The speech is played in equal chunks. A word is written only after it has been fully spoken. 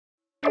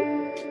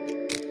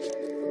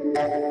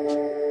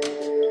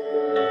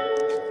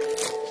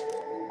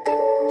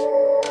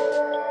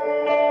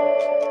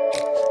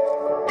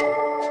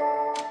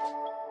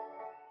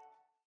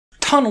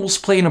Tunnels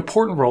play an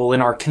important role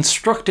in our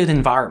constructed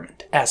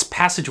environment as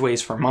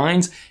passageways for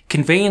mines,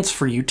 conveyance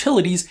for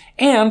utilities,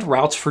 and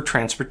routes for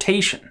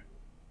transportation.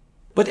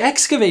 But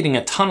excavating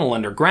a tunnel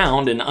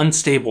underground in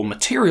unstable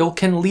material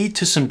can lead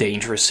to some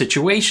dangerous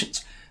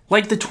situations,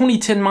 like the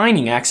 2010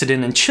 mining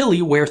accident in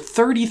Chile where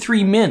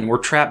 33 men were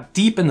trapped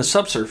deep in the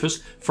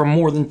subsurface for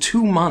more than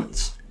 2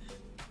 months.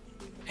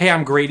 Hey,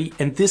 I'm Grady,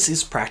 and this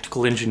is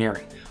Practical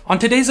Engineering. On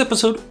today's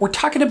episode, we're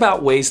talking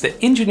about ways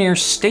that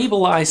engineers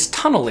stabilize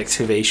tunnel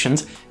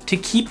excavations to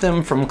keep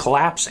them from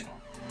collapsing.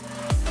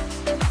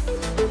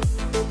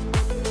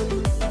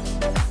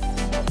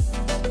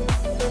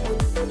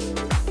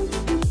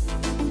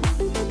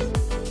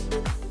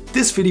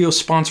 This video is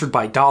sponsored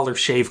by Dollar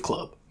Shave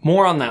Club.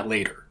 More on that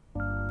later.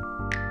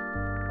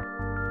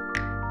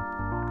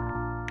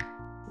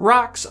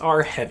 Rocks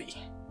are heavy.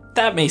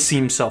 That may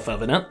seem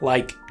self-evident,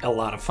 like a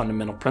lot of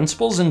fundamental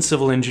principles in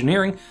civil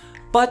engineering,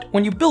 but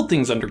when you build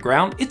things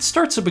underground, it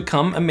starts to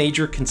become a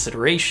major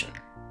consideration.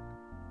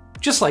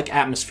 Just like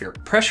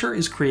atmospheric pressure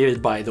is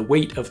created by the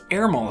weight of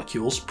air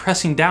molecules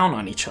pressing down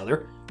on each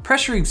other,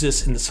 pressure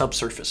exists in the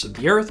subsurface of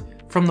the Earth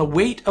from the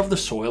weight of the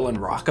soil and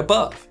rock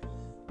above.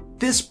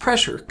 This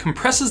pressure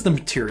compresses the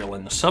material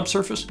in the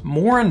subsurface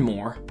more and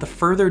more the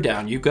further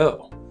down you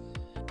go.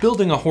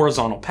 Building a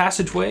horizontal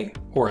passageway,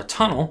 or a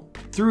tunnel,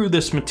 through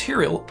this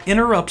material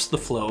interrupts the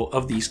flow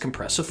of these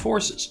compressive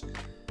forces.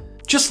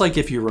 Just like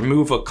if you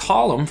remove a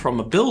column from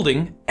a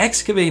building,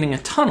 excavating a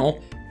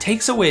tunnel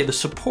takes away the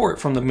support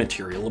from the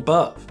material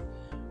above.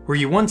 Where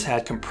you once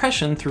had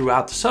compression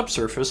throughout the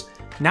subsurface,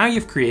 now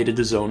you've created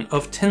a zone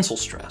of tensile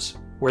stress,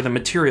 where the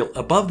material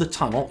above the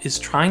tunnel is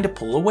trying to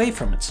pull away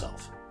from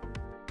itself.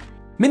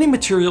 Many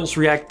materials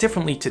react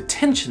differently to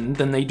tension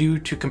than they do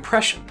to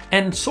compression,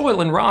 and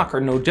soil and rock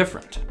are no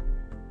different.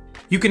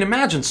 You can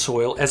imagine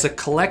soil as a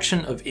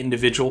collection of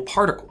individual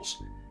particles.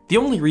 The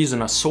only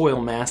reason a soil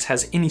mass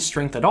has any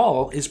strength at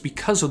all is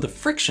because of the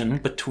friction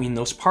between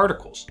those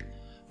particles.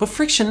 But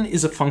friction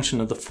is a function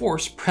of the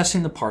force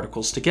pressing the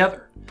particles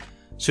together.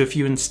 So if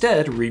you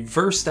instead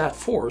reverse that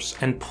force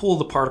and pull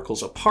the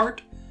particles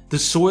apart, the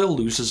soil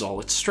loses all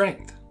its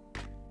strength.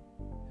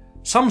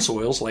 Some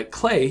soils, like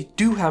clay,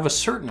 do have a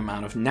certain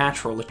amount of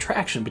natural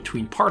attraction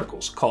between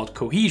particles, called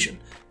cohesion,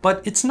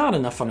 but it's not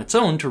enough on its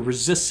own to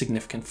resist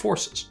significant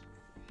forces.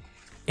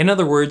 In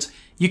other words,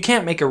 you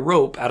can't make a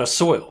rope out of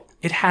soil.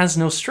 It has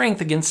no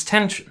strength against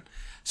tension.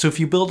 So if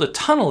you build a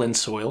tunnel in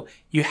soil,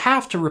 you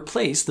have to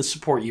replace the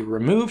support you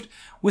removed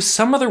with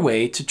some other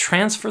way to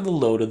transfer the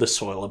load of the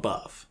soil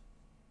above.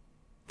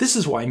 This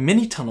is why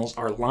many tunnels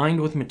are lined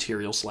with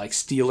materials like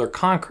steel or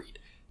concrete,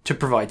 to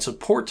provide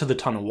support to the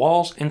tunnel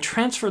walls and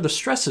transfer the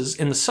stresses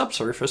in the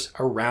subsurface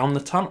around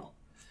the tunnel.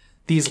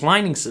 These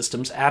lining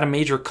systems add a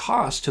major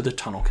cost to the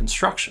tunnel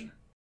construction.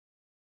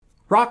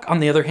 Rock,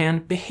 on the other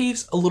hand,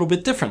 behaves a little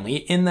bit differently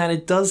in that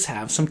it does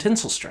have some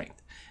tensile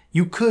strength.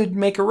 You could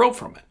make a rope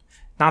from it.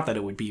 Not that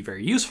it would be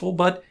very useful,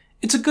 but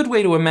it's a good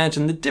way to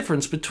imagine the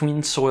difference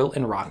between soil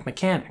and rock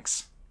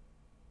mechanics.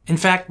 In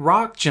fact,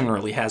 rock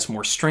generally has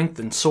more strength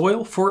than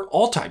soil for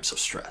all types of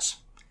stress.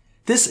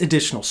 This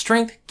additional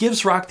strength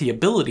gives rock the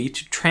ability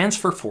to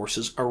transfer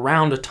forces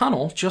around a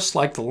tunnel, just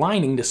like the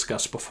lining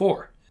discussed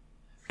before.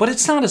 But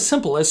it's not as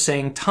simple as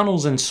saying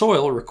tunnels in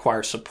soil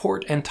require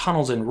support and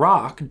tunnels in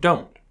rock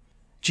don't.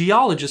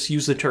 Geologists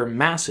use the term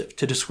massive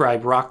to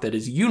describe rock that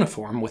is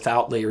uniform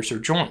without layers or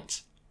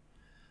joints.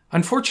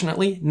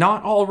 Unfortunately,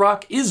 not all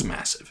rock is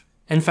massive.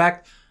 In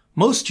fact,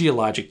 most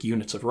geologic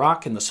units of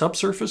rock in the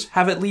subsurface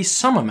have at least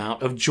some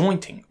amount of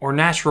jointing or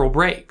natural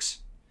breaks.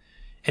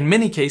 In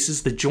many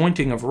cases, the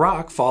jointing of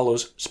rock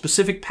follows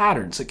specific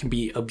patterns that can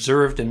be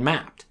observed and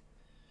mapped.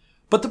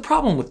 But the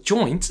problem with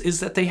joints is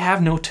that they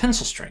have no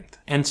tensile strength,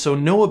 and so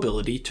no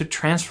ability to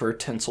transfer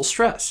tensile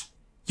stress.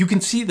 You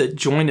can see that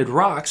jointed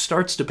rock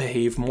starts to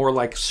behave more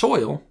like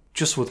soil,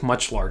 just with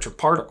much larger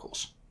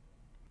particles.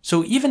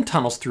 So even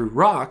tunnels through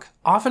rock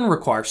often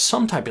require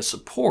some type of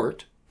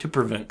support to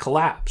prevent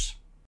collapse.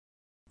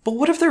 But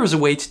what if there was a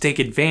way to take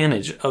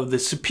advantage of the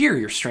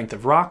superior strength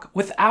of rock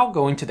without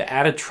going to the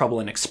added trouble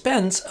and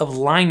expense of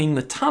lining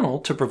the tunnel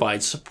to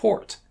provide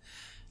support?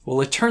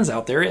 Well, it turns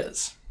out there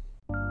is.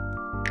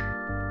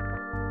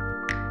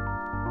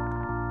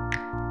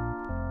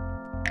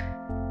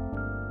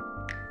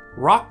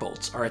 Rock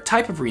bolts are a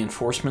type of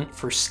reinforcement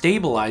for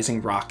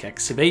stabilizing rock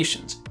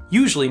excavations,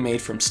 usually made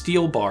from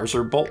steel bars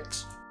or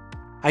bolts.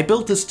 I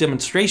built this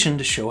demonstration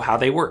to show how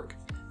they work.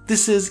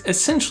 This is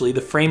essentially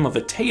the frame of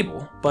a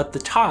table, but the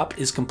top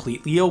is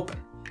completely open.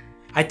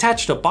 I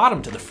attached a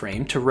bottom to the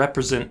frame to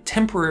represent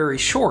temporary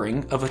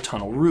shoring of a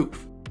tunnel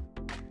roof.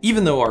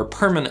 Even though our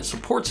permanent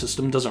support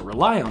system doesn't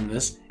rely on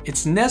this,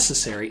 it's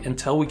necessary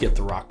until we get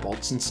the rock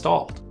bolts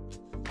installed.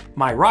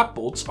 My rock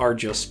bolts are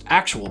just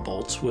actual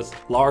bolts with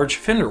large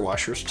fender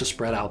washers to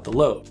spread out the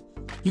load.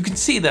 You can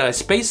see that I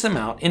spaced them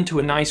out into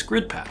a nice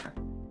grid pattern.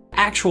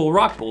 actual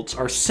rock bolts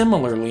are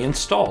similarly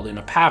installed in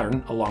a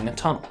pattern along a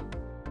tunnel.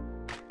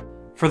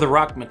 For the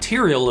rock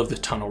material of the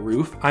tunnel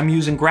roof, I'm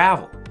using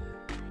gravel.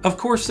 Of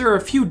course, there are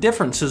a few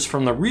differences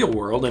from the real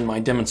world in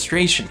my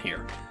demonstration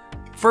here.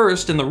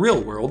 First, in the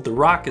real world, the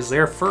rock is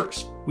there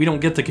first. We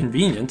don't get the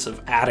convenience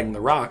of adding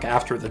the rock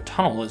after the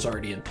tunnel is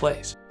already in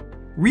place.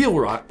 Real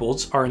rock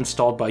bolts are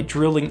installed by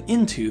drilling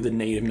into the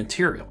native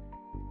material.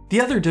 The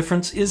other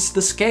difference is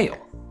the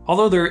scale.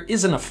 Although there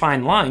isn't a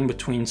fine line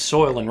between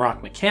soil and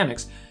rock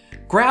mechanics,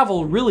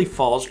 gravel really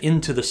falls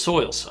into the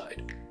soil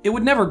side. It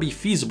would never be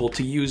feasible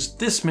to use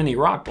this many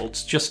rock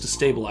bolts just to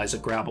stabilize a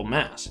gravel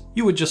mass.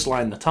 You would just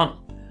line the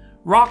tunnel.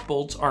 Rock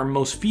bolts are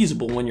most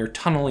feasible when you're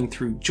tunneling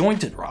through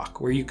jointed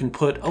rock, where you can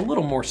put a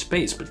little more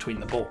space between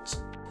the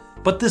bolts.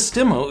 But this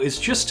demo is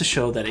just to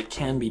show that it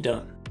can be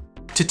done.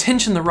 To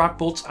tension the rock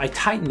bolts, I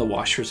tighten the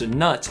washers and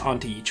nuts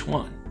onto each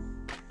one.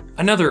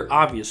 Another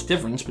obvious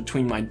difference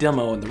between my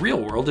demo and the real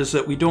world is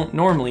that we don't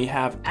normally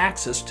have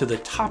access to the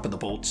top of the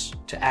bolts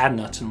to add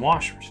nuts and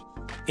washers.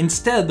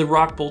 Instead, the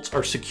rock bolts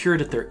are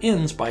secured at their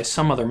ends by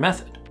some other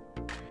method.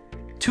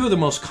 Two of the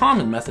most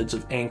common methods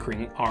of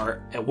anchoring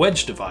are a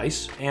wedge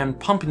device and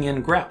pumping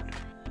in grout.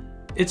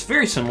 It's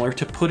very similar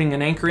to putting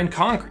an anchor in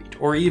concrete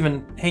or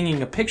even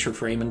hanging a picture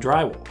frame in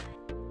drywall.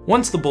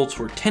 Once the bolts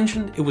were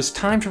tensioned, it was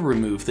time to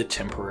remove the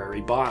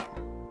temporary bottom.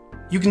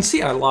 You can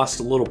see I lost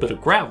a little bit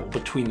of gravel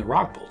between the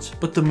rock bolts,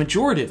 but the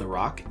majority of the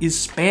rock is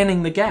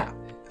spanning the gap.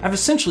 I've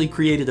essentially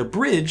created a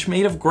bridge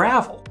made of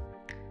gravel.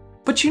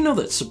 But you know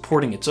that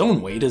supporting its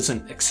own weight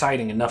isn't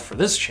exciting enough for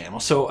this channel,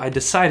 so I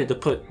decided to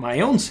put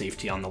my own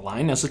safety on the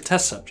line as a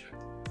test subject.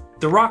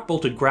 The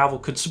rock-bolted gravel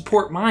could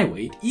support my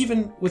weight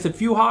even with a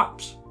few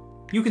hops.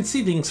 You can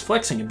see things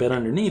flexing a bit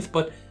underneath,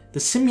 but the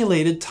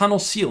simulated tunnel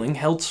ceiling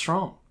held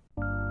strong.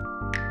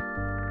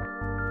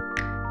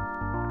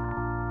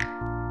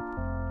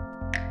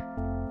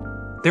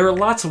 There are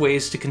lots of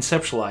ways to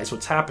conceptualize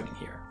what's happening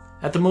here.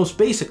 At the most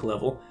basic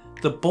level,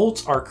 the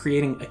bolts are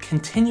creating a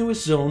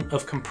continuous zone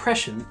of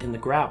compression in the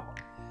gravel.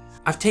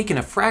 I've taken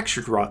a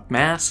fractured rock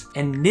mass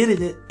and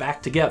knitted it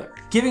back together,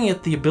 giving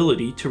it the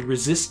ability to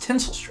resist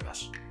tensile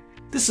stress.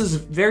 This is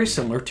very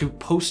similar to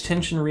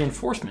post-tension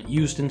reinforcement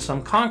used in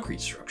some concrete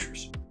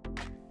structures.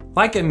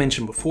 Like I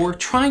mentioned before,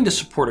 trying to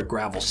support a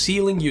gravel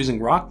ceiling using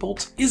rock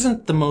bolts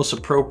isn't the most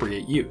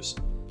appropriate use.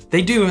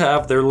 They do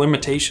have their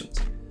limitations.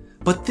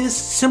 But this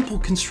simple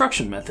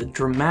construction method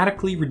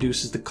dramatically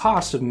reduces the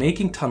cost of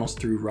making tunnels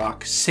through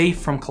rock safe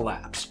from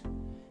collapse.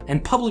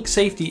 And public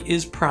safety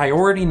is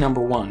priority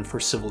number one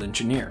for civil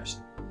engineers.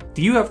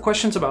 Do you have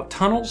questions about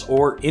tunnels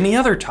or any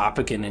other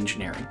topic in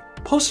engineering?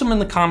 Post them in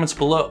the comments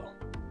below.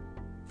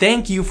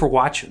 Thank you for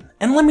watching,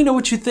 and let me know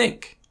what you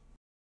think.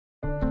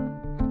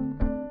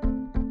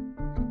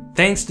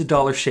 Thanks to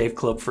Dollar Shave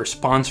Club for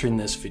sponsoring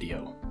this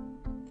video.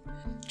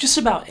 Just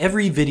about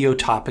every video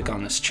topic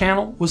on this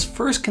channel was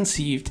first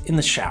conceived in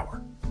the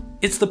shower.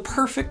 It's the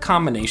perfect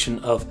combination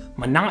of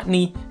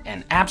monotony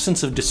and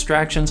absence of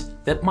distractions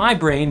that my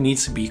brain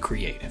needs to be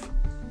creative.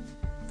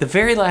 The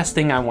very last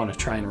thing I want to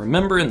try and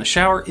remember in the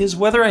shower is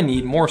whether I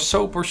need more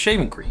soap or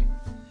shaving cream.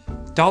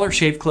 Dollar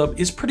Shave Club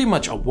is pretty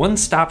much a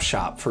one-stop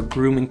shop for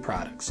grooming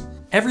products.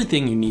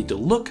 Everything you need to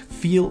look,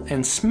 feel,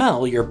 and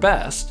smell your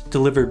best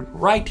delivered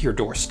right to your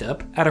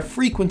doorstep at a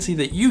frequency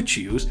that you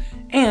choose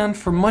and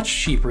for much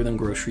cheaper than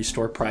grocery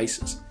store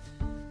prices.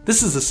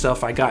 This is the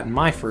stuff I got in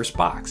my first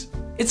box.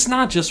 It's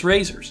not just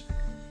razors.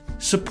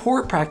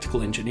 Support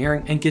practical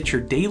engineering and get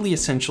your daily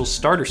essentials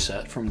starter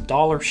set from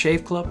Dollar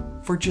Shave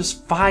Club for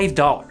just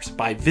 $5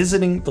 by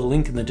visiting the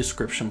link in the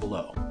description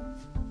below.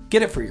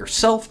 Get it for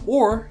yourself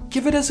or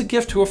give it as a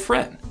gift to a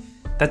friend.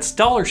 That's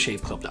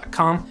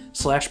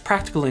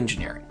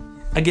dollarshaveclub.com/practicalengineering.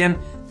 Again,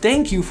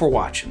 thank you for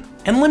watching,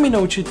 and let me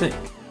know what you think.